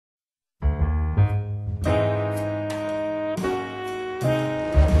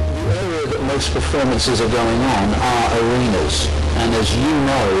most performances are going on are arenas. And as you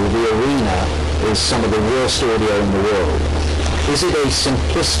know, the arena is some of the worst audio in the world. Is it a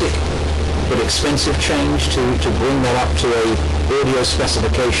simplistic but expensive change to bring that up to a audio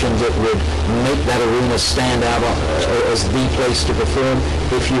specification that would make that arena stand out as the place to perform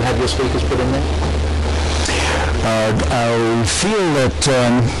if you had your speakers put in there? I feel that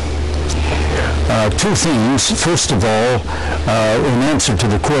two things. First of all, in answer to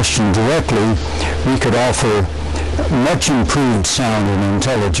the question directly, we could offer much improved sound and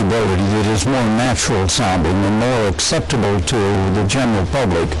intelligibility that is more natural sounding and more acceptable to the general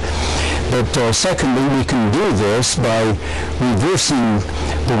public. But secondly, we can do this by reversing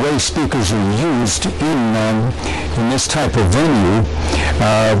the way speakers are used in this type of venue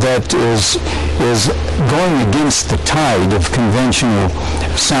that is going against the tide of conventional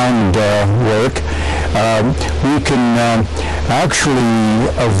sound work. We can actually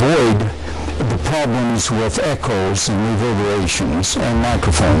avoid the problems with echoes and reverberations and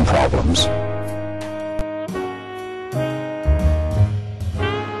microphone problems.